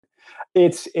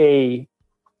It's a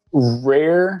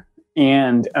rare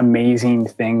and amazing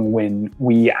thing when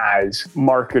we as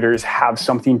marketers have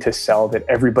something to sell that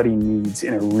everybody needs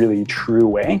in a really true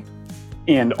way.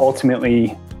 And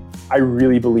ultimately, I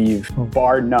really believe,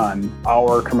 bar none,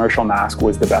 our commercial mask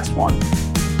was the best one.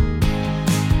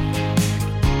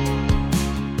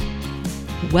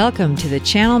 Welcome to the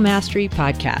Channel Mastery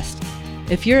Podcast.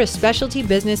 If you're a specialty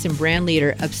business and brand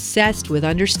leader obsessed with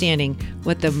understanding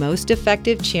what the most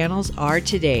effective channels are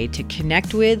today to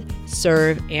connect with,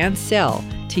 serve, and sell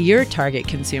to your target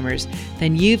consumers,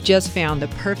 then you've just found the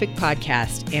perfect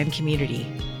podcast and community.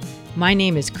 My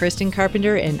name is Kristen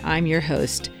Carpenter, and I'm your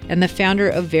host and the founder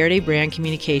of Verde Brand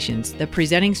Communications, the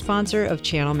presenting sponsor of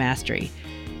Channel Mastery.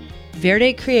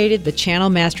 Verde created the Channel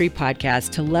Mastery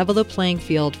Podcast to level the playing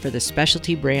field for the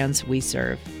specialty brands we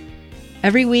serve.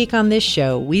 Every week on this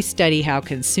show, we study how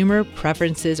consumer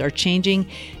preferences are changing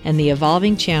and the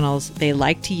evolving channels they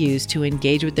like to use to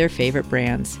engage with their favorite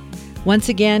brands. Once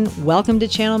again, welcome to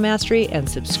Channel Mastery and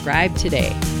subscribe today.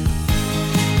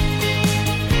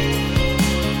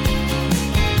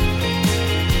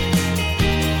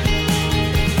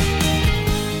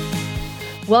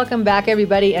 Welcome back,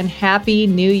 everybody, and Happy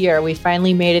New Year. We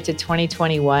finally made it to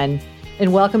 2021.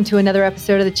 And welcome to another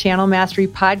episode of the Channel Mastery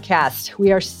Podcast.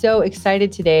 We are so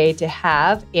excited today to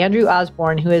have Andrew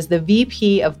Osborne, who is the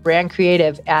VP of Brand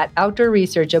Creative at Outdoor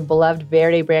Research, a beloved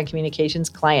Verde Brand Communications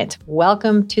client.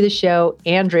 Welcome to the show,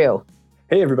 Andrew.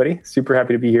 Hey, everybody. Super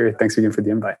happy to be here. Thanks again for the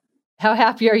invite. How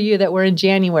happy are you that we're in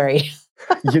January?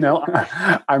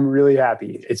 I'm really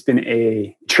happy. It's been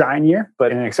a trying year,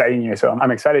 but an exciting year. So I'm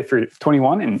excited for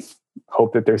 21 and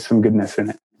hope that there's some goodness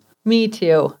in it. Me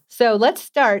too. So let's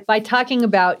start by talking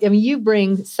about, you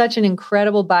bring such an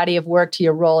incredible body of work to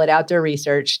your role at Outdoor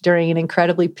Research during an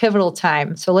incredibly pivotal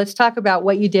time. So let's talk about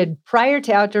what you did prior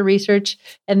to Outdoor Research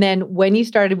and then when you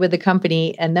started with the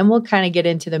company, and then we'll kind of get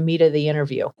into the meat of the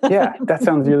interview. Yeah, that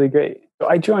sounds really great. So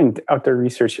I joined Outdoor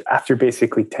Research after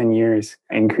basically 10 years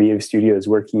in creative studios,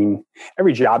 working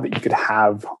every job that you could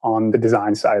have on the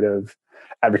design side of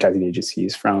advertising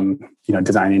agencies, from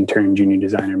design intern, junior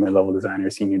designer, mid-level designer,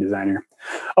 senior designer,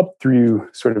 up through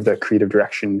sort of the creative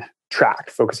direction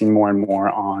track, focusing more and more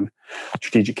on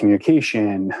strategic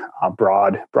communication,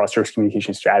 broad source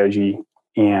communication strategy,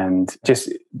 and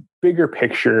just bigger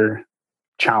picture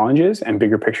challenges and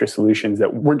bigger picture solutions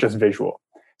that weren't just visual.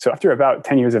 So after about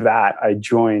 10 years of that, I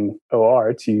joined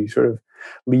OR to sort of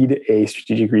lead a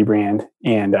strategic rebrand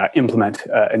and implement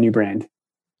a new brand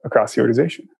across the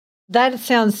organization. That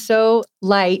sounds so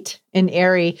light and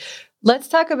airy. Let's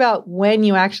talk about when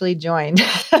you actually joined.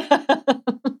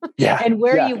 And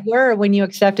where you were when you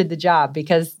accepted the job,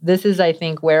 because this is, I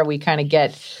think, where we kind of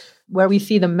get, where we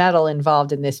see the metal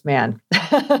involved in this man.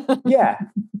 Yeah,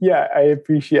 I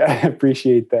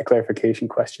appreciate that clarification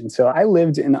question. So I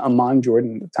lived in Amman,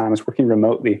 Jordan at the time. I was working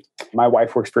remotely. My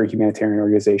wife works for a humanitarian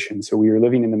organization. So we were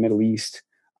living in the Middle East.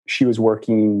 She was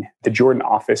working the Jordan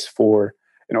office for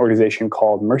an organization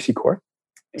called Mercy Corps.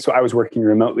 So I was working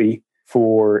remotely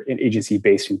for an agency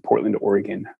based in Portland,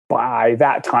 Oregon. By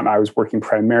that time, I was working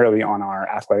primarily on our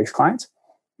athletics clients,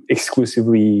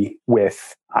 exclusively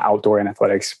with outdoor and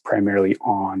athletics, primarily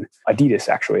on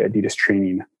Adidas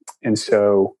training. And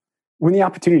so when the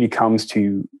opportunity comes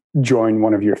to join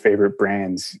one of your favorite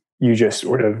brands, you just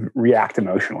sort of react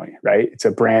emotionally, right? It's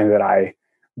a brand that I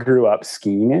grew up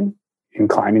skiing in and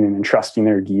climbing and trusting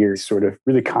their gear, sort of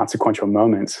really consequential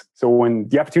moments. So when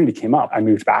the opportunity came up, I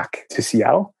moved back to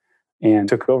Seattle and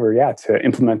took over, to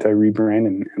implement a rebrand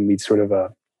and lead sort of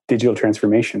a digital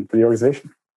transformation for the organization.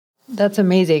 That's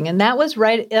amazing. And that was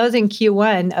in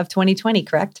Q1 of 2020,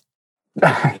 correct?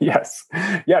 Yes.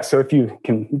 Yeah. So if you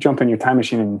can jump in your time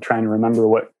machine and try and remember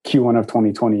what Q1 of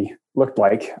 2020 looked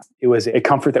like, it was a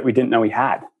comfort that we didn't know we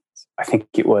had. I think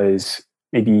it was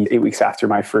maybe 8 weeks after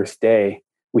my first day,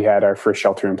 we had our first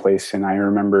shelter in place. And I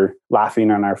remember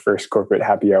laughing on our first corporate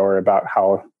happy hour about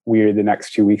how weird the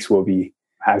next 2 weeks will be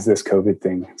as this COVID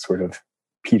thing sort of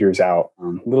peters out.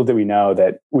 Little did we know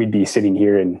that we'd be sitting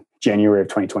here in January of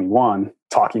 2021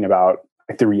 talking about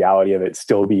the reality of it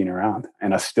still being around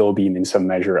and us still being in some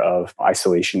measure of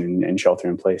isolation and shelter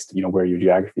in place, where your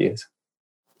geography is.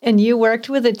 And you worked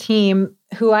with a team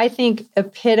who I think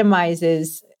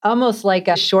epitomizes almost like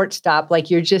a shortstop, like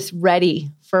you're just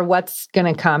ready for what's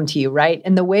going to come to you, right?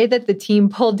 And the way that the team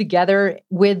pulled together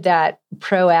with that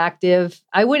proactive,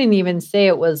 I wouldn't even say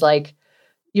it was like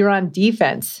you're on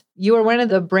defense. You were one of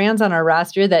the brands on our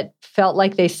roster that felt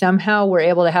like they somehow were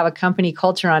able to have a company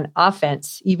culture on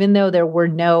offense, even though there were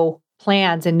no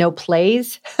plans and no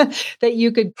plays that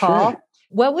you could call. Sure.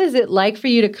 What was it like for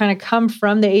you to kind of come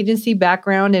from the agency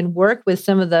background and work with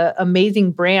some of the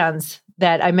amazing brands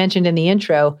that I mentioned in the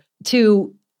intro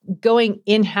to going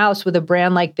in-house with a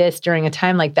brand like this during a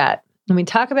time like that? I mean,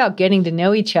 talk about getting to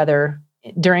know each other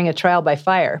during a trial by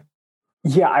fire.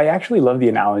 Yeah, I actually love the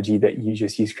analogy that you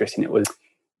just used, Kristen. It was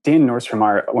Dan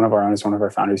Nordstrom, one of our owners, one of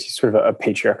our founders. He's sort of a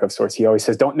patriarch of sorts. He always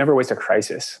says, never waste a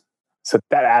crisis. So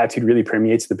that attitude really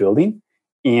permeates the building.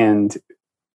 And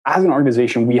as an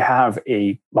organization, we have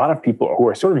a lot of people who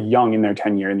are sort of young in their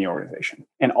tenure in the organization,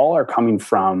 and all are coming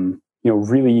from,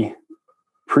 really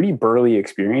pretty burly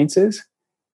experiences.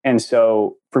 And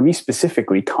so for me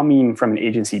specifically, coming from an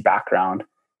agency background,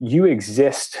 you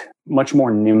exist much more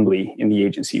nimbly in the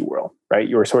agency world, right?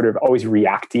 You're sort of always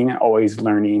reacting, always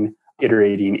learning,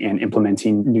 iterating, and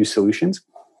implementing new solutions.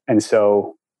 And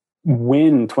so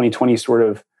when 2020 sort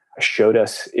of showed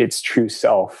us its true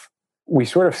self, we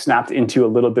sort of snapped into a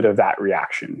little bit of that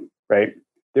reaction, right?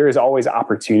 There is always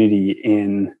opportunity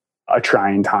in a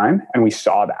trying time. And we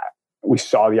saw that. We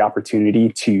saw the opportunity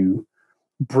to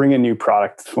bring a new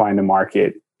product line to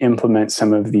market, implement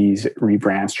some of these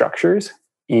rebrand structures,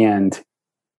 and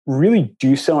really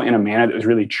do so in a manner that was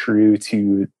really true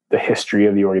to the history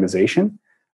of the organization.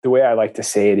 The way I like to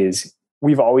say it is,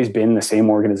 we've always been the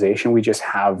same organization. We just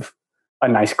have a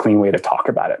nice, clean way to talk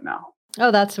about it now.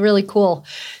 Oh, that's really cool.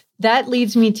 That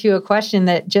leads me to a question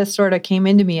that just sort of came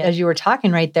into me as you were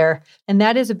talking right there. And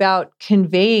that is about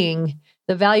conveying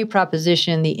the value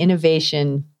proposition, the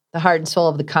innovation, the heart and soul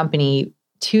of the company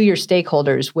to your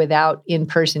stakeholders without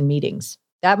in-person meetings.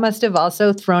 That must have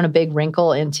also thrown a big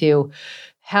wrinkle into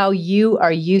how you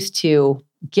are used to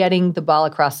getting the ball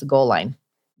across the goal line.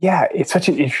 Yeah, it's such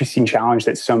an interesting challenge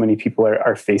that so many people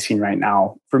are facing right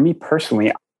now. For me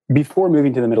personally, before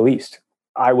moving to the Middle East,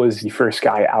 I was the first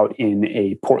guy out in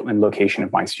a Portland location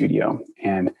of my studio,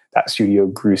 and that studio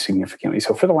grew significantly.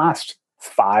 So for the last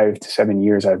 5 to 7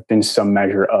 years, I've been some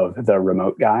measure of the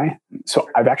remote guy. So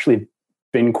I've actually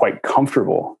been quite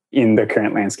comfortable in the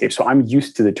current landscape. So I'm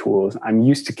used to the tools. I'm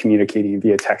used to communicating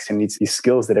via text, and these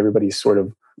skills that everybody's sort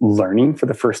of learning for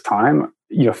the first time,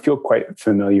 feel quite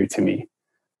familiar to me.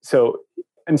 So,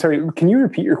 I'm sorry, can you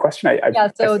repeat your question?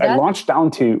 I launched down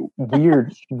to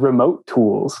weird remote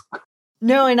tools.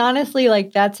 No, and honestly,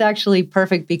 that's actually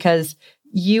perfect because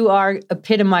you are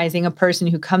epitomizing a person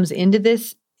who comes into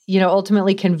this,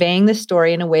 ultimately conveying the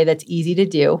story in a way that's easy to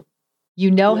do. You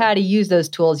know how to use those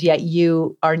tools, yet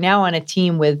you are now on a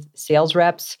team with sales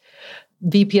reps,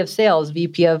 VP of sales,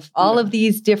 VP of all of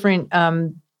these different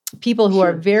people who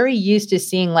are very used to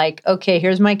seeing okay,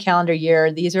 here's my calendar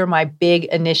year. These are my big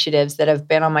initiatives that have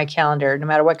been on my calendar, no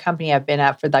matter what company I've been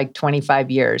at for 25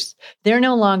 years. They're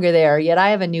no longer there, yet I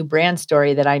have a new brand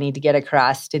story that I need to get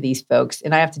across to these folks,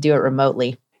 and I have to do it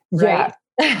remotely. Right?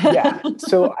 Yeah.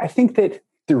 So I think that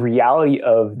the reality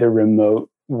of the remote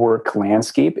work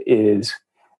landscape is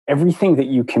everything that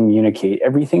you communicate,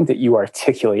 everything that you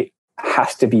articulate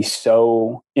has to be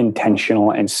so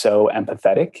intentional and so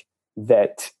empathetic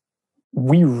that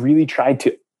we really tried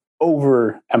to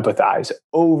over empathize,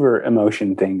 over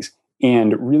emotion things,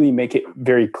 and really make it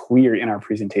very clear in our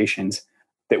presentations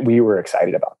that we were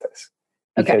excited about this.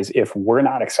 Because if we're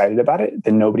not excited about it,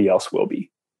 then nobody else will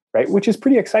be, right? Which is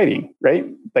pretty exciting, right?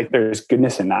 There's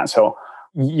goodness in that. So,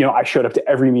 I showed up to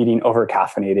every meeting over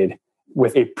caffeinated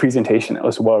with a presentation that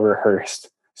was well rehearsed.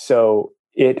 So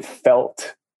it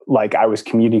felt like I was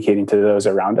communicating to those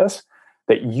around us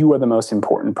that you are the most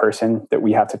important person that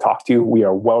we have to talk to. We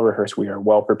are well rehearsed. We are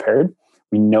well prepared.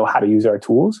 We know how to use our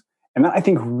tools. And that, I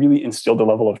think, really instilled a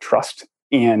level of trust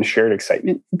and shared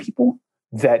excitement in people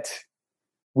that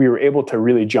we were able to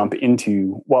really jump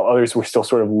into while others were still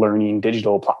sort of learning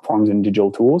digital platforms and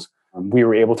digital tools. We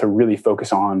were able to really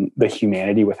focus on the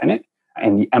humanity within it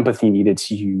and the empathy needed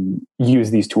to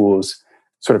use these tools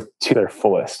sort of to their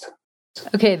fullest.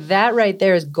 Okay, that right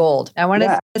there is gold. I want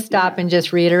to stop and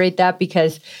just reiterate that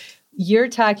because you're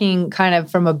talking kind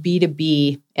of from a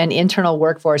B2B, an internal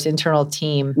workforce, internal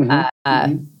team,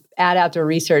 ad outdoor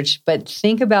research. But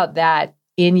think about that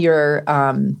in your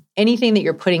anything that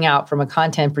you're putting out from a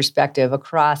content perspective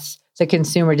across the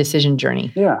consumer decision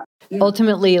journey. Yeah.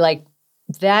 Ultimately,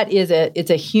 that is the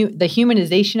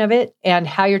humanization of it and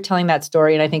how you're telling that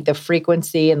story. And I think the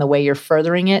frequency and the way you're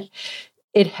furthering it,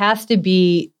 it has to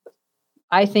be,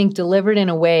 I think, delivered in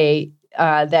a way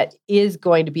that is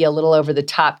going to be a little over the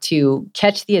top to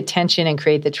catch the attention and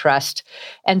create the trust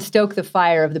and stoke the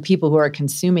fire of the people who are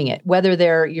consuming it, whether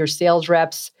they're your sales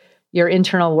reps, your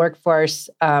internal workforce,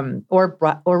 or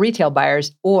retail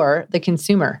buyers, or the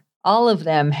consumer. All of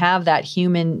them have that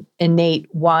human innate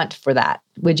want for that.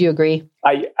 Would you agree?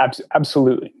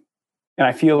 Absolutely. And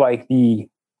I feel like the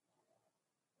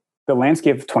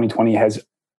landscape of 2020 has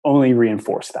only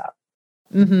reinforced that.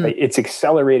 Mm-hmm. Right? It's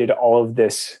accelerated all of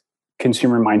this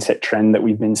consumer mindset trend that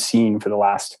we've been seeing for the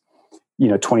last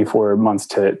 24 months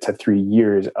to 3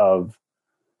 years of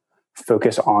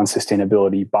focus on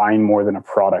sustainability, buying more than a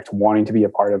product, wanting to be a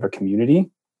part of a community.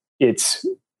 It's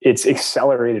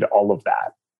accelerated all of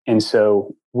that. And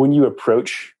so when you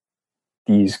approach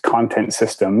these content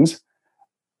systems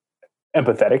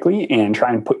empathetically and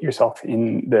try and put yourself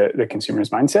in the consumer's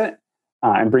mindset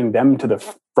and bring them to the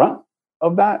front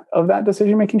of that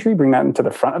decision-making tree, bring that into the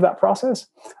front of that process,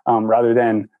 rather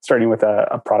than starting with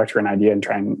a product or an idea and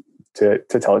trying to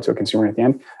tell it to a consumer at the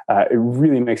end, it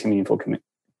really makes a meaningful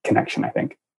connection, I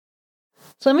think.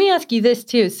 So let me ask you this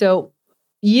too. So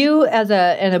you as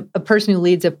a person who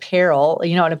leads apparel,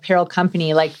 an apparel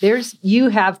company, like you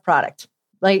have product.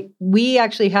 Like we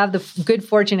actually have the good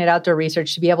fortune at Outdoor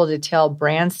Research to be able to tell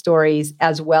brand stories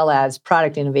as well as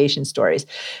product innovation stories.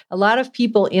 A lot of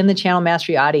people in the Channel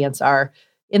Mastery audience are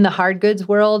in the hard goods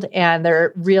world, and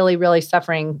they're really, really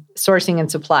suffering sourcing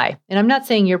and supply. And I'm not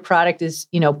saying your product is,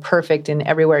 perfect and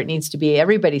everywhere it needs to be.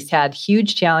 Everybody's had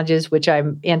huge challenges, which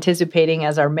I'm anticipating,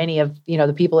 as are many of,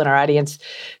 the people in our audience.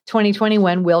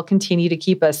 2021 will continue to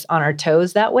keep us on our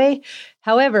toes that way.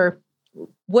 However,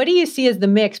 what do you see as the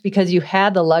mix? Because you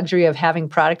had the luxury of having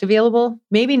product available,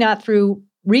 maybe not through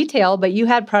retail, but you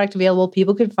had product available.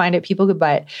 People could find it. People could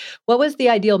buy it. What was the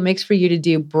ideal mix for you to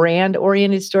do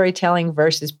brand-oriented storytelling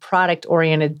versus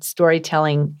product-oriented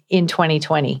storytelling in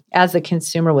 2020 as the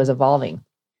consumer was evolving?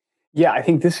 Yeah, I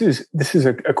think this is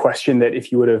a question that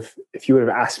if you would have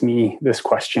asked me this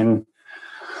question,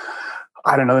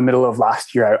 I don't know, the middle of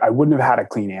last year, I wouldn't have had a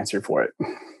clean answer for it,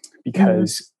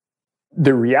 because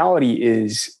the reality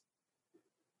is,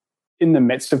 in the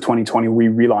midst of 2020, we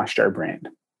relaunched our brand.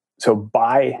 So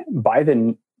by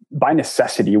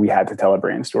necessity, we had to tell a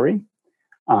brand story.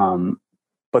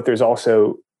 But there's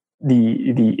also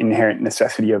the inherent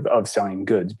necessity of selling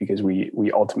goods, because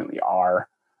we ultimately are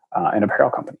an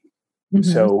apparel company.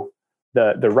 Mm-hmm. So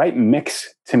the right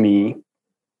mix to me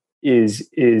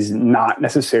is not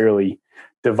necessarily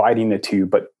dividing the two,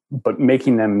 but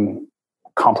making them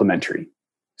complementary.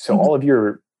 So all of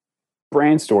your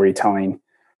brand storytelling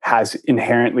has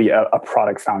inherently a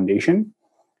product foundation,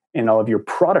 and all of your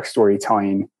product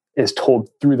storytelling is told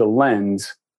through the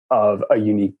lens of a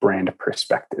unique brand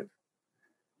perspective.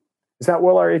 Is that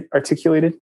well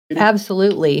articulated?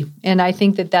 Absolutely. And I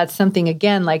think that that's something,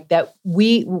 again, like that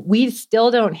we still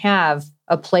don't have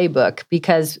a playbook,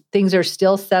 because things are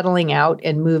still settling out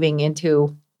and moving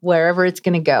into wherever it's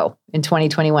going to go in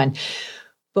 2021.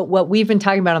 But what we've been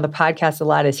talking about on the podcast a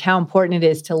lot is how important it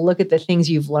is to look at the things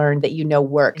you've learned that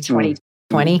work in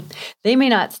 2020. They may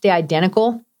not stay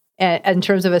identical in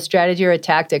terms of a strategy or a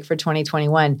tactic for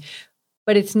 2021.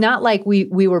 But it's not like we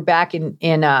were back in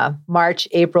March,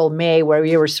 April, May, where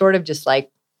we were sort of just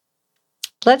like,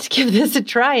 let's give this a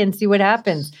try and see what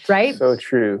happens, right? So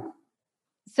true.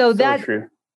 So true.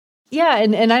 Yeah.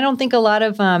 And I don't think a lot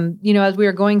of, as we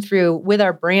were going through with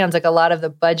our brands, like a lot of the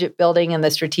budget building and the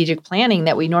strategic planning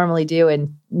that we normally do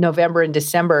in November and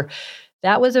December,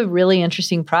 that was a really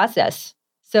interesting process.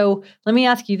 So let me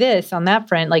ask you this on that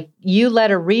front, like you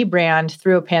led a rebrand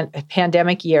through a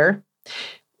pandemic year.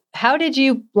 How did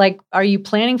you, are you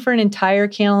planning for an entire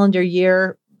calendar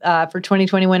year for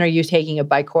 2021? Are you taking it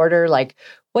by quarter? Like,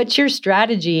 what's your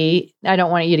strategy? I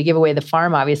don't want you to give away the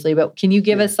farm, obviously, but can you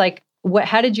give us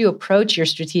how did you approach your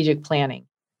strategic planning?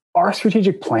 Our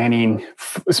strategic planning,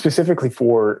 specifically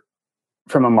from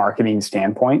a marketing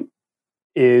standpoint,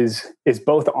 is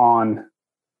both on,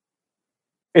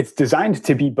 it's designed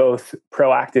to be both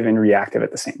proactive and reactive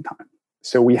at the same time.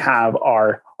 So we have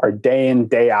our day in,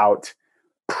 day out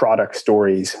product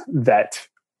stories that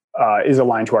is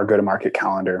aligned to our go-to-market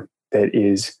calendar, that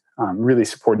is really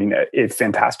supporting a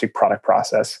fantastic product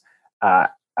process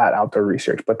at Outdoor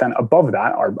Research. But then above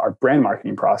that, our brand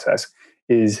marketing process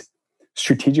is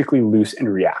strategically loose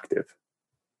and reactive,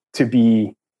 to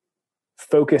be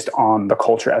focused on the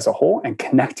culture as a whole and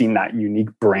connecting that unique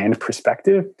brand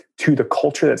perspective to the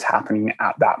culture that's happening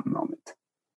at that moment.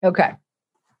 Okay.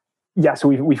 Yeah, so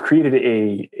we've created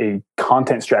a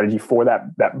content strategy for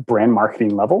that brand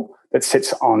marketing level that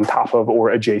sits on top of or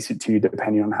adjacent to,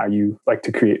 depending on how you like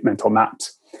to create mental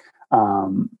maps.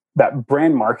 That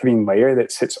brand marketing layer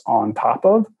that sits on top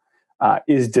of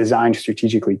is designed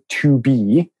strategically to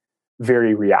be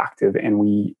very reactive,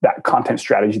 and that content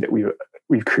strategy that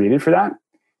we've created for that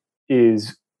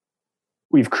is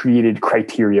we've created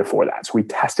criteria for that. So we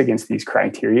test against these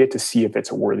criteria to see if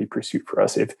it's a worthy pursuit for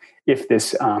us. If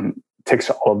this ticks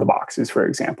all of the boxes, for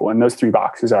example. And those 3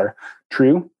 boxes are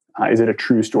true. Is it a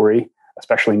true story,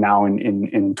 especially now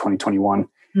in 2021?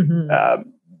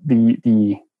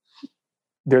 Mm-hmm.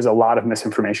 There's a lot of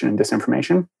misinformation and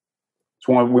disinformation.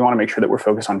 So we want to make sure that we're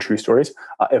focused on true stories.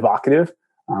 Evocative,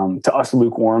 to us,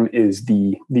 lukewarm is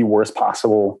the worst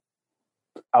possible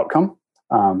outcome.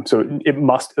 So it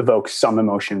must evoke some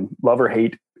emotion, love or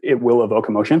hate. It will evoke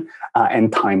emotion,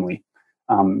 and timely.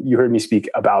 You heard me speak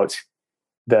about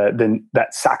that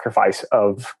sacrifice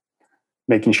of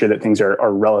making sure that things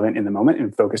are relevant in the moment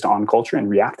and focused on culture and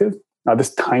reactive.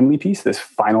 This timely piece, this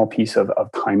final piece of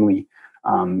timely,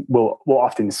 will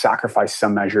often sacrifice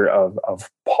some measure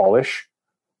of polish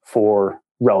for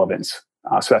relevance.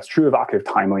 So that's true, evocative,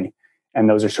 timely, and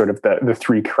those are sort of the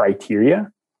 3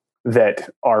 criteria that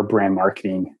our brand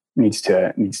marketing needs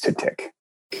to tick.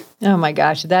 Oh my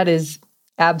gosh, that is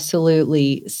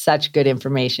absolutely such good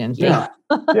information. Yeah.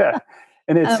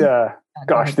 And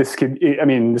it's this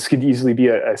could easily be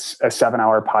a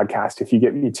 7-hour podcast if you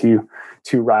get me too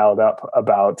riled up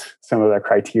about some of the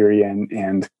criteria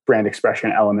and brand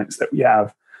expression elements that we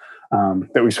have,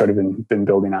 that we've sort of been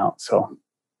building out. So,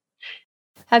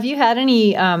 have you had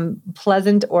any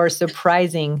pleasant or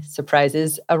surprising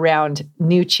surprises around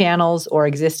new channels or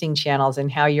existing channels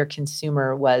and how your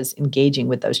consumer was engaging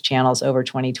with those channels over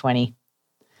 2020?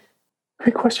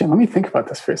 Great question. Let me think about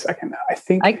this for a second. I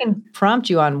think I can prompt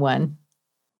you on one.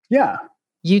 Yeah.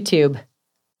 YouTube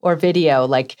or video.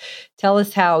 Like, tell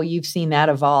us how you've seen that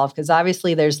evolve. Because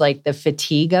obviously there's like the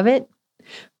fatigue of it.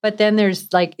 But then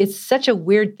there's like, it's such a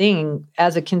weird thing.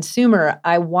 As a consumer,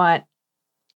 I want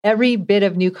every bit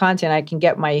of new content I can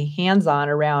get my hands on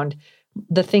around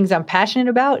the things I'm passionate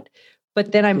about.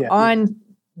 But then I'm on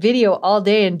video all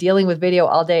day and dealing with video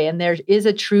all day. And there is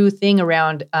a true thing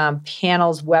around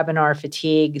panels, webinar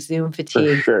fatigue, Zoom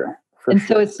fatigue. For sure.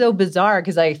 So it's so bizarre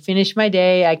because I finish my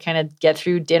day, I kind of get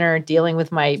through dinner, dealing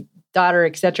with my daughter,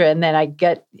 et cetera. And then I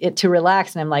get it to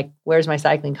relax and I'm like, where's my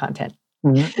cycling content?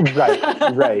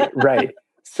 Right.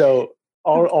 So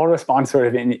I'll respond sort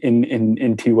of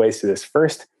in 2 ways to this.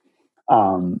 First,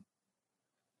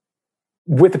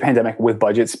 with the pandemic, with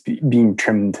budgets being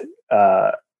trimmed,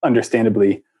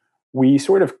 understandably, we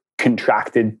sort of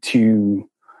contracted to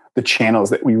the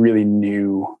channels that we really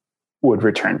knew would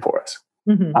return for us.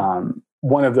 Mm-hmm.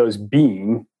 One of those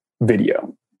being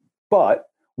video. But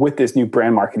with this new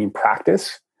brand marketing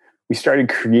practice, we started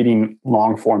creating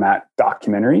long format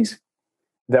documentaries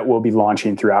that will be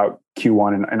launching throughout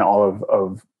Q1 and all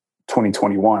of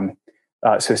 2021.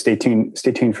 So stay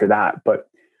tuned for that. But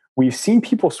we've seen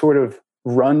people sort of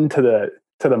run to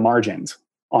the margins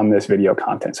on this video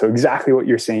content. So exactly what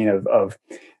you're saying of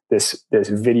this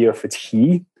video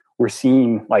fatigue, we're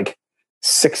seeing like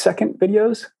 6-second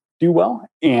videos do well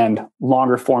and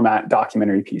longer format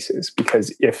documentary pieces.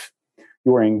 Because if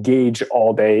you're engaged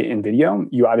all day in video,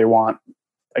 you either want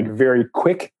like very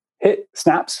quick hit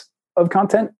snaps of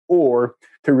content or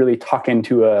to really tuck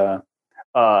into a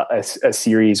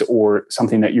series or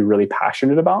something that you're really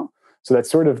passionate about. So that's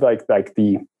sort of like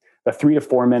the 3 to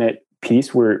 4 minute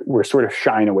piece we're sort of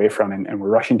shying away from, and we're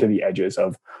rushing to the edges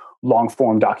of long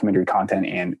form documentary content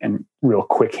and real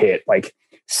quick hit, like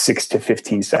 6 to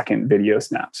 15 second video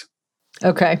snaps.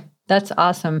 Okay. That's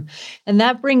awesome. And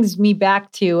that brings me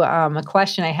back to a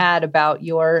question I had about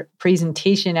your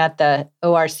presentation at the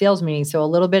OR sales meeting. So a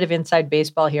little bit of inside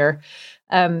baseball here.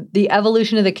 The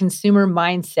evolution of the consumer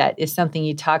mindset is something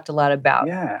you talked a lot about.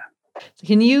 Yeah. So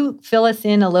can you fill us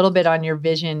in a little bit on your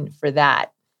vision for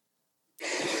that?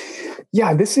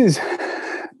 Yeah, this is,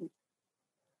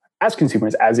 as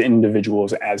consumers, as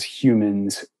individuals, as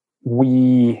humans,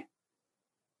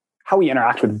 how we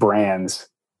interact with brands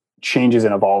changes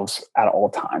and evolves at all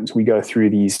times. We go through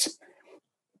these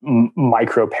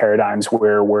micro paradigms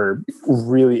where we're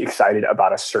really excited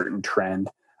about a certain trend.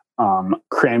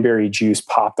 Cranberry juice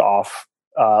popped off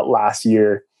last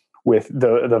year with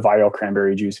the viral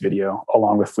cranberry juice video,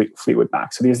 along with Fleetwood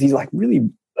Mac. So there's these like really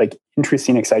like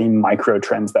interesting, exciting micro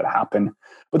trends that happen.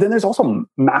 But then there's also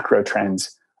macro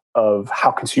trends of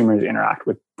how consumers interact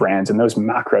with brands. And those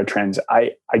macro trends,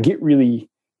 I get really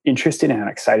interested and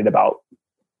excited about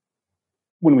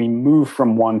when we move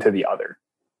from one to the other.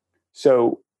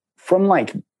 So from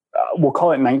like, we'll call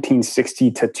it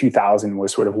 1960 to 2000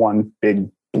 was sort of one big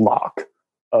block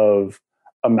of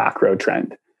a macro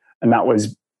trend. And that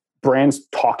was brands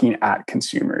talking at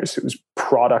consumers. It was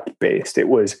product based. It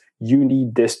was, you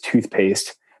need this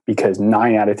toothpaste because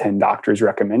 9 out of 10 doctors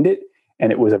recommend it.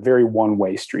 And it was a very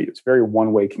one-way street. It was a very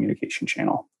one-way communication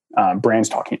channel. Brands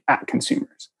talking at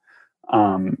consumers.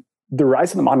 The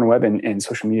rise of the modern web and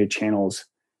social media channels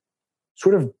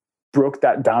sort of broke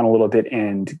that down a little bit,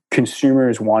 and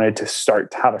consumers wanted to start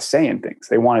to have a say in things.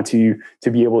 They wanted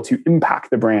to be able to impact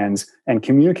the brands and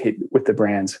communicate with the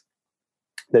brands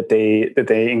that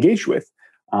they engaged with.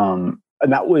 And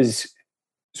that was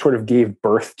sort of gave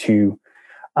birth to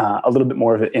a little bit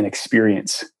more of an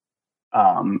experience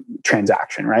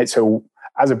transaction, right? So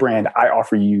as a brand, I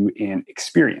offer you an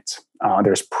experience.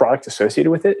 There's product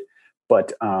associated with it,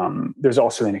 but there's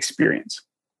also an experience.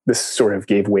 This sort of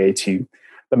gave way to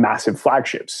the massive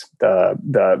flagships,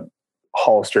 the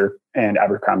Hollister and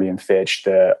Abercrombie and Fitch,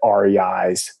 the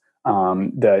REIs,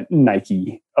 the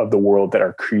Nike of the world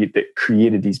that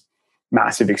created these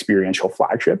massive experiential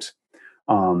flagships.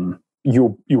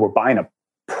 You were buying a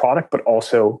product, but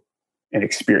also an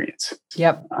experience.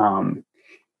 Yep.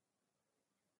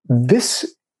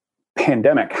 This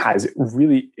pandemic has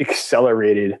really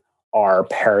accelerated our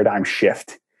paradigm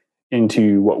shift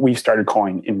into what we've started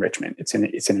calling enrichment. It's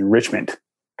an enrichment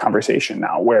conversation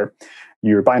now, where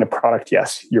you're buying a product,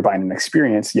 yes, you're buying an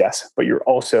experience, yes, but you're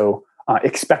also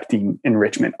expecting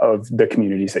enrichment of the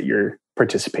communities that you're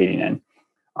participating in.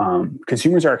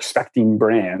 Consumers are expecting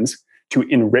brands to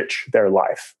enrich their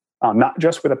life, not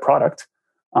just with a product,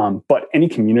 but any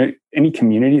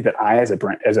community that I,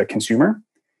 as a consumer,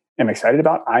 am excited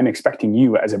about. I'm expecting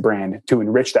you as a brand to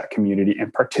enrich that community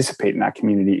and participate in that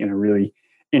community in a really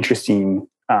interesting,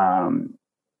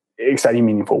 exciting,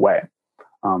 meaningful way.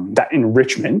 That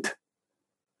enrichment,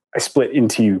 I split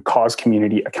into cause,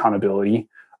 community, accountability,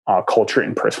 culture,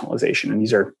 and personalization. And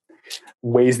these are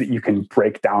ways that you can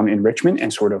break down enrichment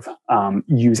and sort of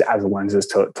use as lenses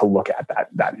to look at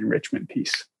that enrichment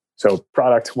piece. So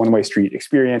product, one-way street,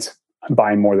 experience, I'm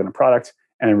buying more than a product,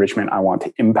 and enrichment, I want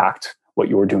to impact what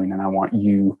you're doing, and I want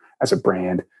you as a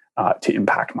brand to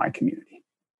impact my community.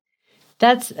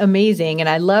 That's amazing. And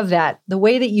I love that. The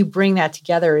way that you bring that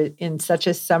together in such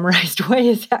a summarized way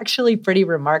is actually pretty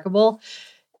remarkable.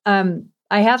 I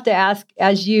have to ask,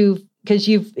 because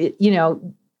you've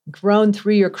grown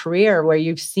through your career where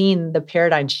you've seen the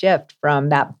paradigm shift from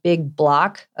that big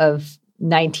block of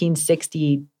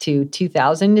 1960 to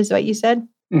 2000 is what you said,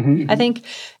 I think,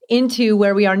 into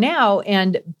where we are now,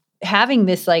 and having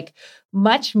this like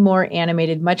much more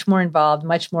animated, much more involved,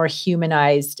 much more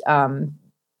humanized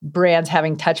brands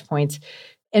having touch points.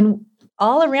 And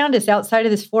all around us outside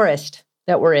of this forest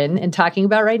that we're in and talking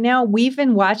about right now, we've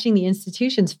been watching the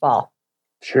institutions fall.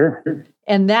 Sure.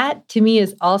 And that to me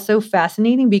is also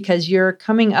fascinating, because you're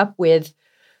coming up with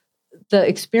the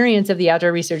experience of the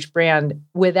outdoor research brand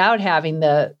without having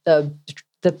the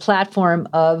platform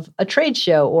of a trade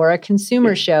show or a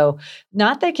consumer show.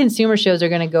 Not that consumer shows are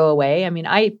going to go away. I mean,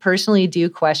 I personally do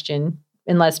question,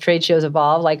 unless trade shows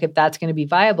evolve, like if that's going to be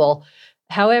viable.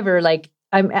 However, like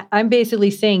I'm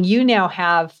basically saying you now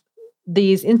have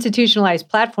these institutionalized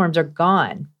platforms are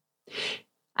gone.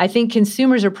 I think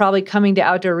consumers are probably coming to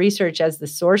outdoor research as the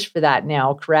source for that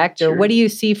now, correct? Sure. Or what do you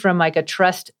see from like a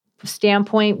trust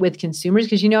standpoint with consumers?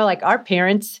 Because, like our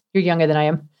parents, you're younger than I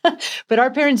am, but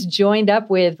our parents joined up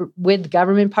with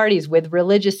government parties, with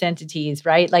religious entities,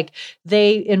 right? Like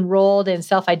they enrolled and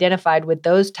self-identified with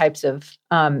those types of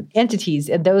entities.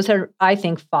 And those are, I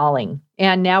think, falling.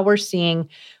 And now we're seeing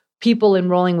people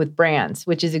enrolling with brands,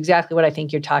 which is exactly what I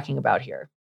think you're talking about here.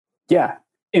 Yeah.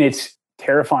 And it's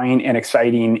terrifying and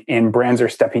exciting, and brands are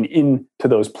stepping into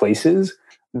those places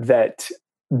that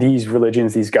these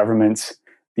religions, these governments,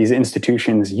 these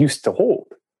institutions used to hold.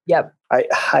 Yep.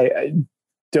 I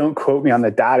don't quote me on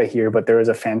the data here, but there was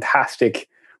a fantastic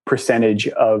percentage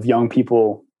of young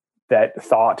people that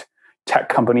thought tech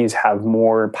companies have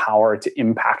more power to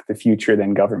impact the future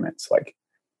than governments. Like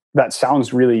that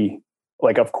sounds really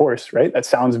like, of course, right? That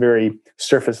sounds very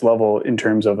surface level in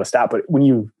terms of a stat, but when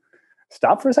you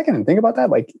stop for a second and think about that,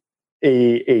 like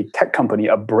a tech company,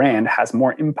 a brand has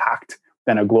more impact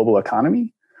than a global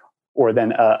economy, or than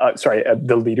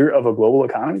the leader of a global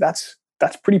economy. That's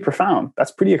pretty profound.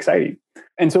 That's pretty exciting.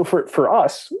 And so for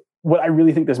us, what I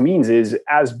really think this means is,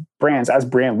 as brands, as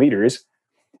brand leaders,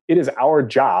 it is our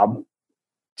job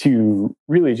to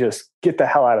really just get the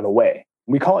hell out of the way.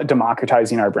 We call it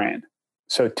democratizing our brand.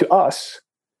 So to us,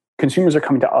 consumers are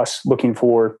coming to us looking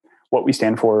for what we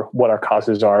stand for, what our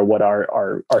causes are, what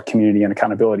our community and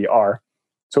accountability are.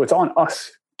 So it's on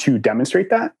us to demonstrate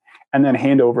that, and then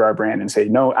hand over our brand and say,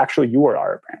 no, actually, you are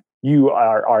our brand. You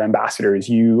are our ambassadors.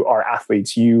 You are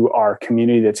athletes. You are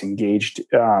community that's engaged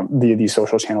via these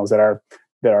social channels that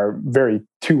are very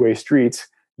two-way streets.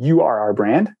 You are our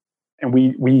brand, and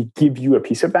we give you a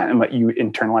piece of that and let you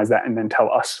internalize that, and then tell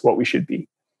us what we should be.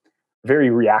 Very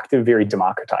reactive, very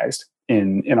democratized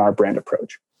in our brand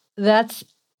approach. That's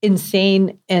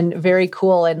insane and very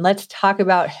cool. And let's talk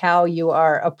about how you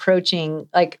are approaching,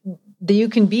 you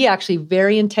can be actually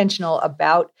very intentional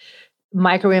about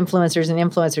micro influencers and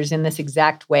influencers in this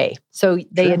exact way. So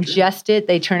they ingest it,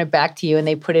 they turn it back to you, and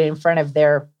they put it in front of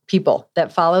their people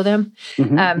that follow them.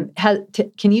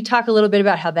 Can you talk a little bit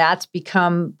about how that's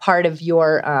become part of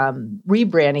your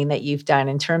rebranding that you've done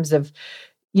in terms of,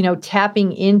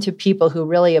 tapping into people who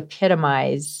really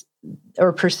epitomize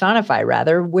or personify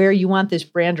rather where you want this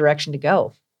brand direction to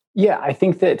go? Yeah, I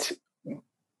think that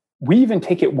we even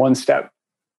take it one step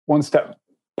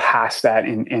past that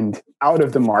and out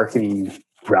of the marketing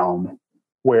realm,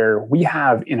 where we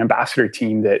have an ambassador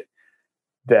team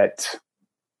that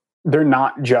they're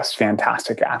not just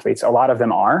fantastic athletes. A lot of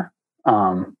them are,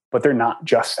 but they're not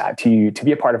just that. To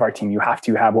be a part of our team, you have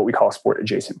to have what we call sport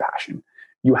adjacent passion.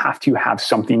 You have to have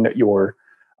something that you're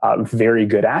very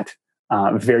good at,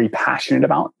 very passionate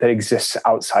about, that exists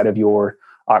outside of your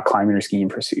climbing or skiing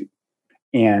pursuit.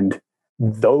 And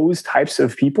those types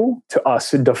of people, to us,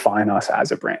 define us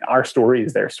as a brand. Our story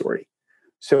is their story.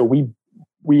 So we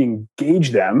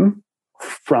engage them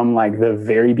from the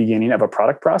very beginning of a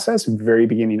product process, very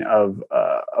beginning of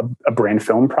a brand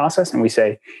film process, and we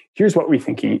say, here's what we're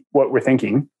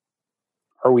thinking.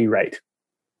 Are we right?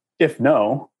 If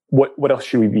no, what else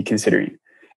should we be considering?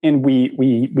 And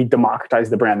we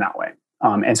democratize the brand that way.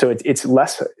 And so it's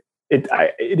less.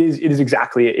 It is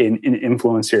exactly an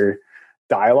influencer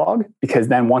dialogue, because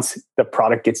then once the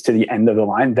product gets to the end of the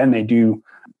line, then they do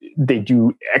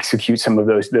execute some of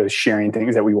those sharing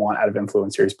things that we want out of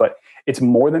influencers. But it's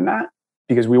more than that,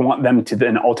 because we want them to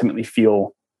then ultimately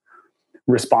feel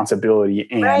responsibility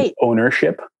and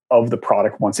ownership of the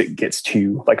product once it gets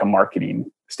to a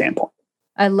marketing standpoint.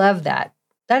 I love that.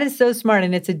 That is so smart.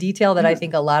 And it's a detail that I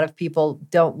think a lot of people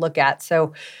don't look at.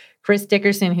 So Chris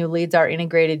Dickerson, who leads our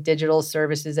integrated digital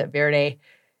services at Verde,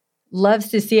 loves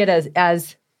to see it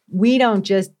as we don't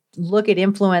just look at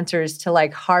influencers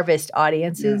to harvest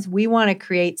audiences. We want to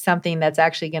create something that's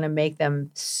actually going to make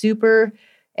them super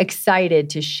excited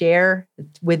to share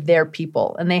with their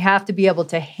people. And they have to be able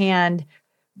to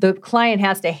the client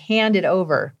has to hand it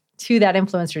over to that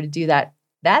influencer to do that.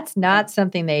 That's not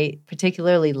something they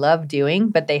particularly love doing,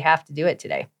 but they have to do it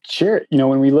today. Sure.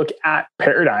 When we look at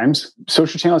paradigms,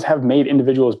 social channels have made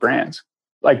individuals brands,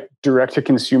 like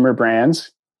direct-to-consumer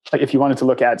brands. If you wanted to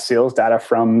look at sales data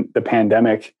from the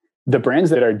pandemic, the brands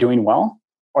that are doing well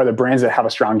are the brands that have a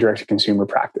strong direct-to-consumer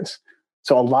practice.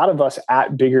 So a lot of us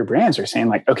at bigger brands are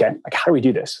saying okay, how do we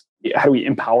do this? How do we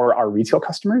empower our retail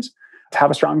customers to have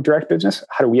a strong direct business?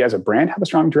 How do we as a brand have a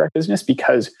strong direct business?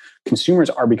 Because consumers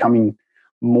are becoming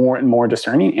more and more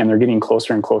discerning, and they're getting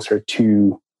closer and closer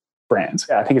to brands.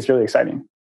 I think it's really exciting.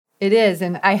 It is.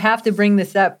 And I have to bring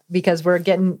this up because we're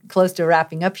getting close to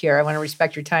wrapping up here. I want to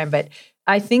respect your time, but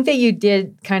I think that you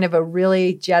did kind of a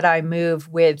really Jedi move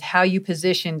with how you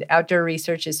positioned Outdoor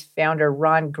Research's founder,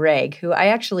 Ron Gregg, who I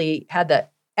actually had the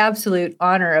absolute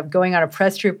honor of going on a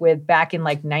press trip with back in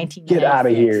 1996. Get out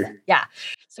of here. Yeah.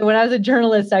 So when I was a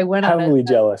journalist, I went Heavily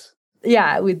jealous.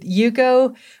 Yeah, with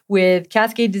Yuko, with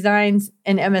Cascade Designs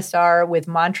and MSR, with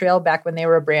Montrail back when they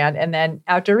were a brand, and then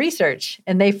Outdoor Research.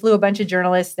 And they flew a bunch of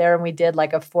journalists there, and we did a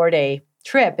 4-day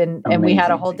trip, and we had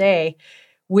a whole day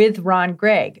with Ron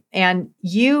Gregg. And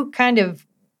you kind of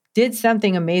did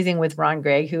something amazing with Ron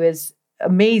Gregg, who is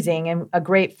amazing and a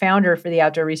great founder for the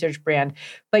Outdoor Research brand.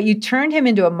 But you turned him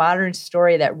into a modern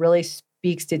story that really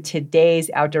speaks to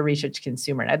today's outdoor research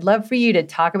consumer. And I'd love for you to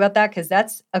talk about that, because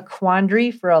that's a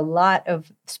quandary for a lot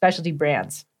of specialty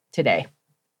brands today.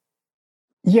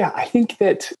 Yeah, I think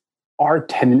that our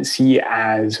tendency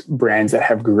as brands that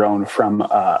have grown from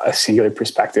a singular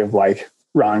perspective like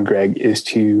Ron Gregg is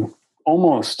to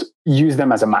almost use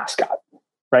them as a mascot,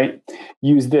 right?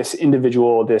 Use this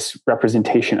individual, this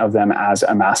representation of them as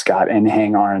a mascot, and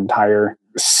hang our entire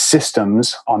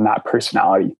systems on that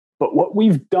personality. But what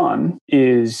we've done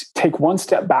is take one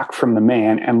step back from the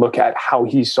man and look at how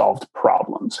he solved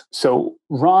problems. So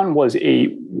Ron was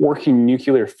a working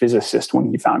nuclear physicist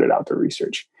when he founded Outdoor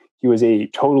Research. He was a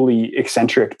totally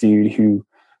eccentric dude who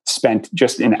spent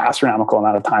just an astronomical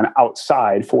amount of time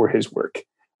outside for his work.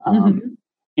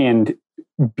 And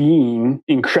being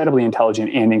incredibly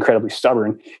intelligent and incredibly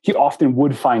stubborn, he often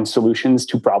would find solutions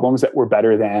to problems that were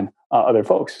better than other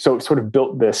folks. So it sort of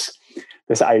built this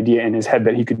idea in his head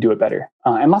that he could do it better.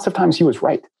 And lots of times he was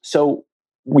right. So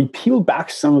we peeled back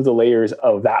some of the layers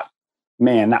of that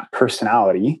man, that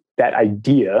personality, that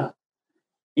idea,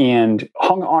 and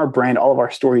hung our brand, all of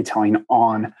our storytelling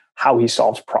on how he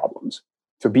solves problems.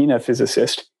 So being a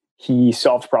physicist, he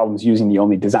solved problems using the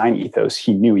only design ethos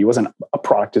he knew. He wasn't a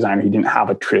product designer. He didn't have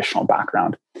a traditional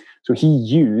background. So he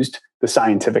used the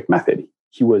scientific method.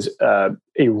 He was a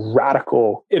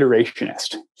radical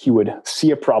iterationist. He would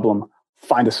see a problem,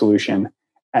 find a solution,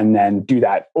 and then do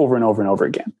that over and over and over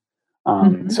again.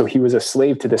 So he was a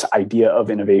slave to this idea of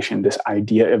innovation, this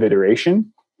idea of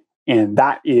iteration. And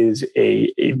that is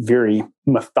a very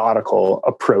methodical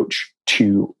approach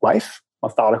to life,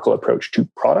 methodical approach to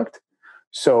product.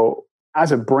 So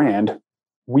as a brand,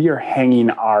 we are hanging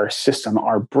our system,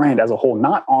 our brand as a whole,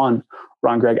 not on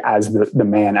Ron Gregg as the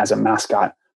man, as a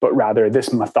mascot, but rather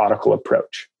this methodical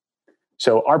approach.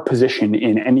 So our position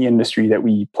in any industry that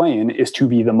we play in is to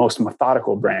be the most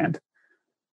methodical brand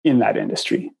in that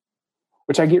industry,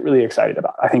 which I get really excited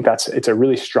about. I think it's a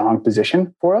really strong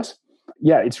position for us.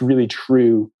 Yeah, it's really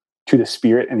true to the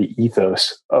spirit and the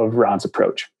ethos of Ron's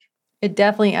approach. It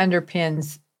definitely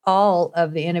underpins all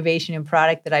of the innovation in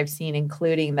product that I've seen,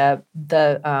 including the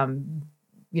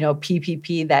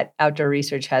PPP that Outdoor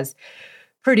Research has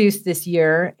produced this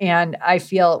year. And I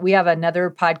feel we have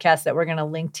another podcast that we're going to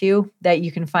link to that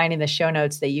you can find in the show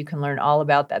notes that you can learn all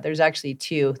about that. There's actually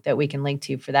 2 that we can link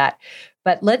to for that.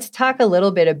 But let's talk a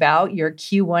little bit about your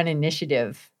Q1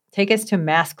 initiative. Take us to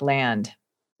Maskland.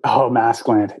 Oh,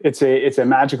 Maskland. It's a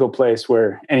magical place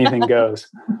where anything goes.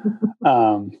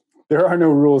 There are no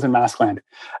rules in Maskland.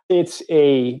 It's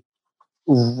a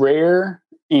rare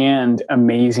and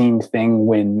amazing thing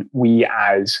when we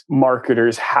as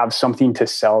marketers have something to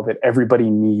sell that everybody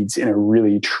needs in a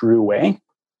really true way.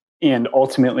 And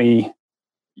ultimately,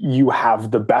 you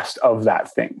have the best of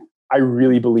that thing. I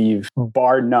really believe,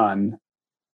 bar none,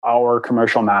 our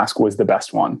commercial mask was the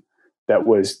best one that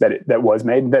was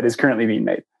made, that is currently being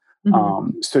made.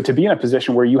 So to be in a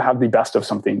position where you have the best of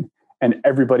something and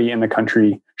everybody in the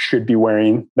country should be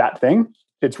wearing that thing,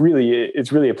 it's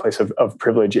really a place of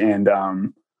privilege and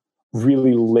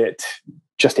really lit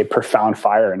just a profound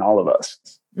fire in all of us.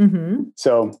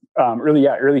 So early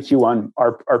Q1,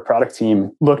 our product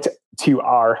team looked to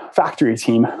our factory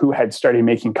team who had started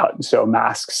making cut and sew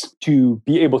masks to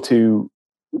be able to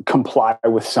comply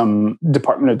with some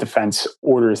Department of Defense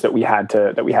orders that we had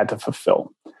to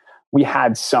fulfill. We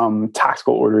had some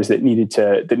tactical orders that need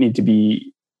to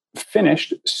be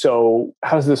finished. So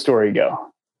how does the story go?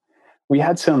 We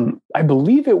had I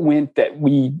believe it went that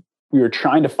we were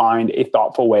trying to find a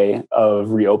thoughtful way of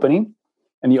reopening.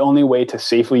 And the only way to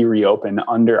safely reopen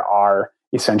under our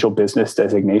essential business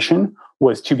designation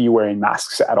was to be wearing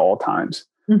masks at all times.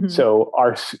 So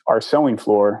our sewing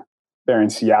floor there in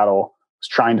Seattle was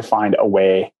trying to find a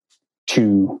way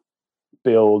to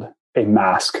build a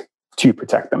mask to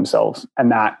protect themselves.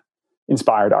 And that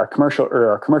inspired our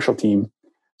commercial team,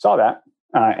 saw that,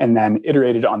 and then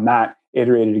iterated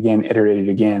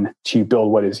again to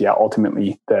build what is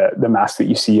ultimately the mask that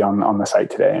you see on the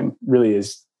site today, and really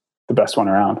is the best one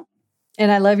around.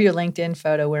 And I love your LinkedIn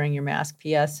photo wearing your mask.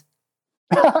 P.S.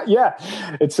 Yeah,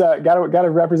 it's gotta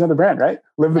represent the brand, right?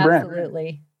 Live the brand.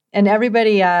 Absolutely. And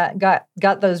everybody got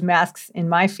those masks in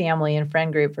my family and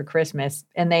friend group for Christmas,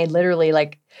 and they literally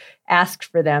asked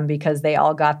for them because they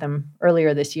all got them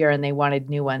earlier this year and they wanted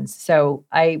new ones. So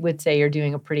I would say you're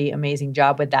doing a pretty amazing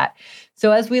job with that.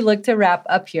 So as we look to wrap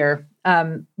up here,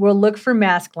 we'll look for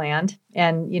Maskland,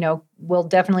 and we'll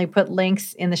definitely put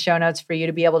links in the show notes for you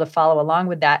to be able to follow along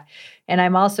with that. And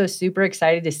I'm also super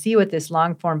excited to see what this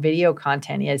long form video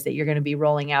content is that you're going to be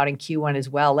rolling out in Q1 as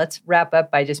well. Let's wrap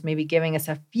up by just maybe giving us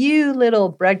a few little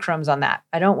breadcrumbs on that.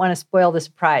 I don't want to spoil the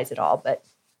surprise at all, but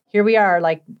here we are,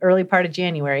 early part of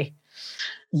January.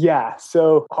 Yeah.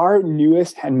 So our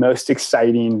newest and most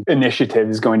exciting initiative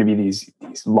is going to be these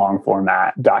long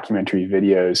format documentary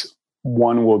videos.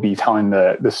 One will be telling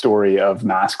the story of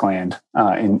Maskland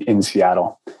in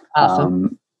Seattle.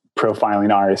 Awesome.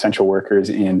 Profiling our essential workers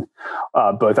in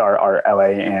both our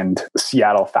LA and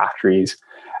Seattle factories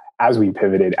as we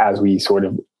pivoted, as we sort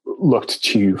of looked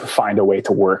to find a way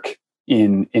to work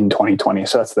in 2020.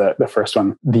 So that's the first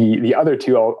one. The other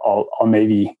 2, I'll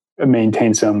maybe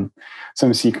maintain some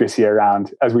secrecy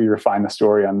around as we refine the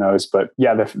story on those. But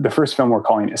yeah, the first film we're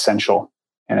calling Essential,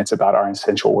 and it's about our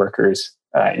essential workers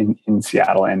in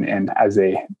Seattle and as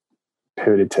they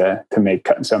pivoted to make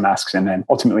cut and sew masks, and then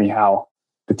ultimately how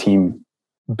the team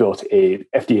built a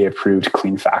FDA approved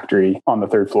clean factory on the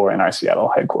 3rd floor in our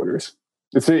Seattle headquarters.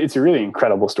 It's a really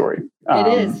incredible story.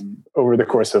 It is. Over the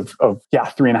course of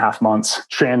 3.5 months,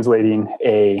 translating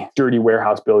a dirty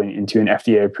warehouse building into an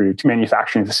FDA approved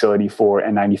manufacturing facility for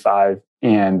N95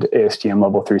 and ASTM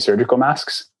level 3 surgical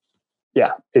masks.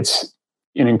 Yeah, it's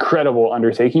an incredible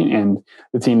undertaking, and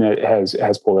the team that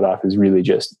has pulled it off is really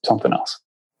just something else.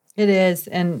 It is.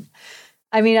 And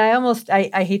I mean,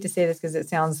 I hate to say this because it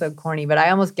sounds so corny, but I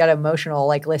almost get emotional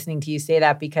listening to you say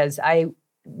that, because I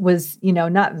was,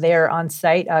 not there on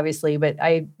site, obviously, but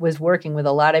I was working with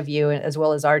a lot of you as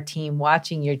well as our team,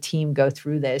 watching your team go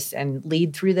through this and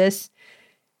lead through this.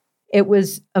 It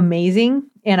was amazing.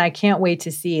 And I can't wait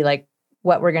to see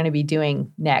what we're going to be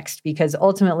doing next, because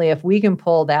ultimately, if we can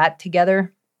pull that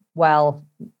together while,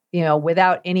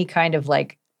 without any kind of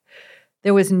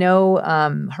there was no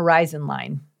horizon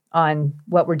line on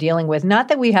what we're dealing with. Not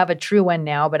that we have a true one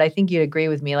now, but I think you'd agree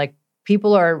with me.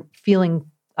 People are feeling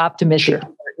optimistic.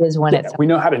 Sure. Is when we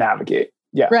know how to navigate.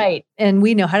 Yeah. Right. And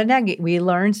we know how to navigate. We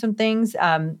learned some things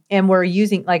and we're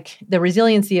using the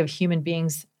resiliency of human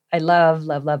beings. I love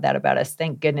that about us.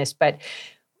 Thank goodness. But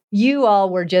you all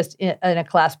were just in a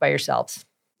class by yourselves.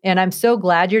 And I'm so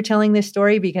glad you're telling this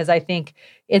story, because I think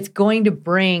it's going to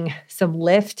bring some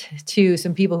lift to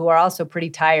some people who are also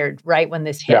pretty tired right when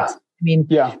this hits.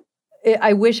 Yeah.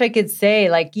 I wish I could say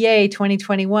yay,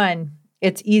 2021,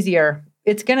 it's easier.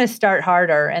 It's going to start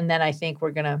harder. And then I think we're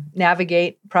going to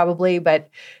navigate probably. But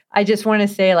I just want to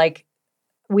say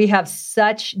we have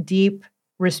such deep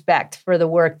respect for the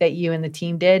work that you and the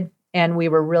team did. And we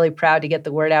were really proud to get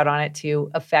the word out on it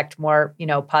to affect more,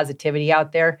 positivity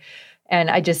out there. And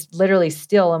I just literally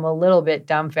still am a little bit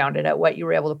dumbfounded at what you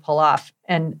were able to pull off.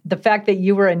 And the fact that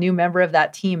you were a new member of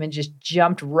that team and just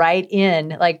jumped right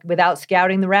in, without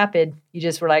scouting the rapid, you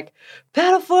just were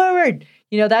paddle forward.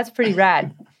 That's pretty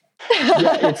rad.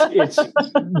 Yeah, it's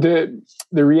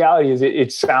the reality is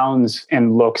it sounds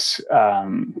and looks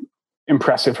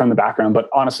impressive from the background, but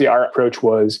honestly, our approach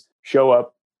was show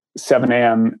up 7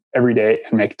 a.m. every day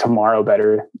and make tomorrow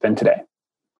better than today.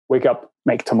 Wake up,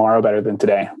 make tomorrow better than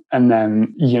today. And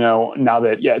then, now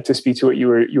that, to speak to what you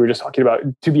were just talking about,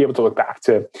 to be able to look back,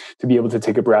 to be able to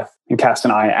take a breath and cast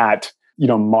an eye at,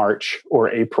 March or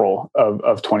April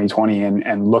of 2020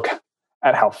 and look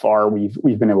at how far we've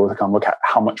been able to come, look at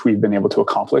how much we've been able to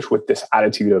accomplish with this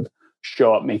attitude of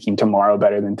show up, making tomorrow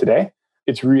better than today.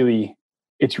 It's really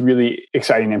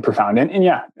exciting and profound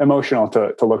and emotional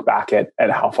to look back at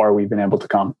how far we've been able to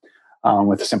come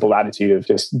with a simple attitude of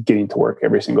just getting to work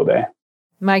every single day.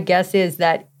 My guess is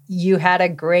that you had a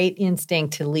great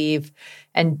instinct to leave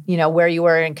and, where you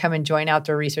were and come and join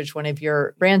Outdoor Research, one of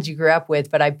your brands you grew up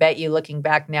with. But I bet you, looking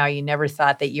back now, you never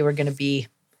thought that you were going to be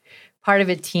part of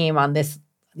a team on this,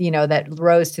 that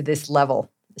rose to this level.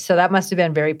 So that must have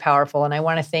been very powerful. And I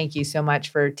want to thank you so much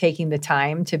for taking the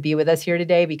time to be with us here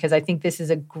today, because I think this is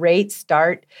a great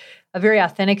start, a very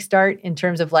authentic start in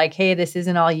terms of hey, this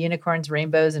isn't all unicorns,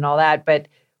 rainbows, and all that, but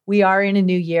we are in a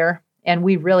new year and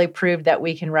we really proved that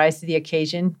we can rise to the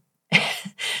occasion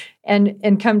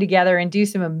and come together and do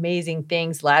some amazing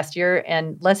things last year.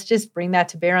 And let's just bring that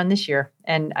to bear on this year.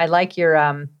 And I like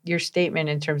your statement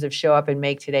in terms of show up and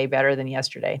make today better than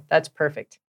yesterday. That's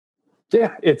perfect.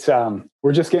 Yeah, it's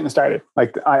we're just getting started.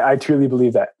 I truly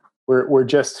believe that we're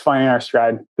just finding our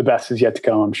stride. The best is yet to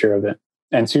come, I'm sure of it.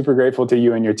 And super grateful to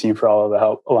you and your team for all of the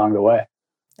help along the way.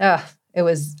 It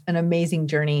was an amazing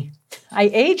journey. I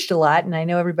aged a lot, and I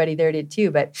know everybody there did too,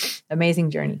 but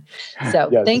amazing journey. So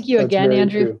yes, thank you again,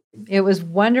 Andrew. True. It was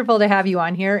wonderful to have you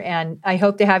on here, and I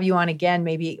hope to have you on again.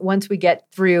 Maybe once we get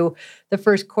through the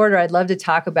first quarter, I'd love to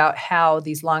talk about how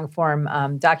these long form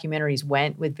documentaries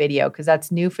went with video, because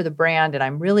that's new for the brand, and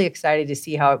I'm really excited to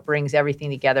see how it brings everything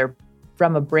together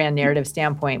from a brand narrative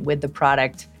standpoint with the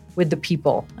product, with the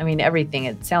people. I mean, everything.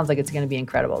 It sounds like it's going to be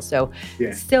incredible. So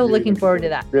still really looking forward to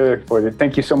that. Really looking forward to it.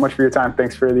 Thank you so much for your time.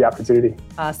 Thanks for the opportunity.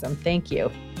 Awesome. Thank you.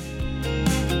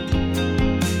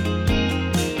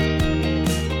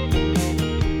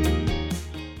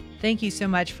 Thank you so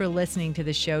much for listening to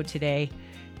the show today.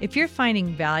 If you're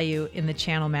finding value in the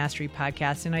Channel Mastery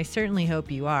podcast, and I certainly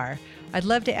hope you are, I'd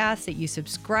love to ask that you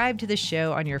subscribe to the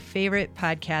show on your favorite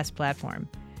podcast platform,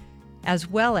 as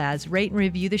well as rate and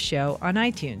review the show on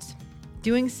iTunes.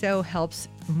 Doing so helps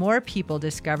more people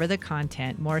discover the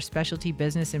content. More specialty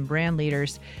business and brand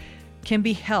leaders can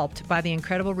be helped by the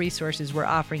incredible resources we're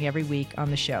offering every week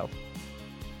on the show.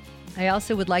 I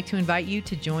also would like to invite you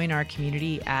to join our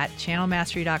community at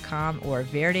channelmastery.com or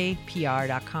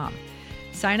verdepr.com.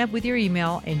 Sign up with your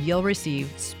email and you'll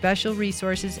receive special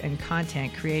resources and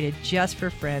content created just for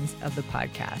friends of the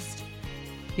podcast.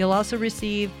 You'll also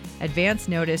receive advance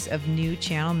notice of new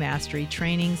Channel Mastery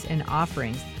trainings and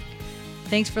offerings.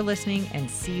 Thanks for listening, and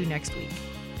see you next week.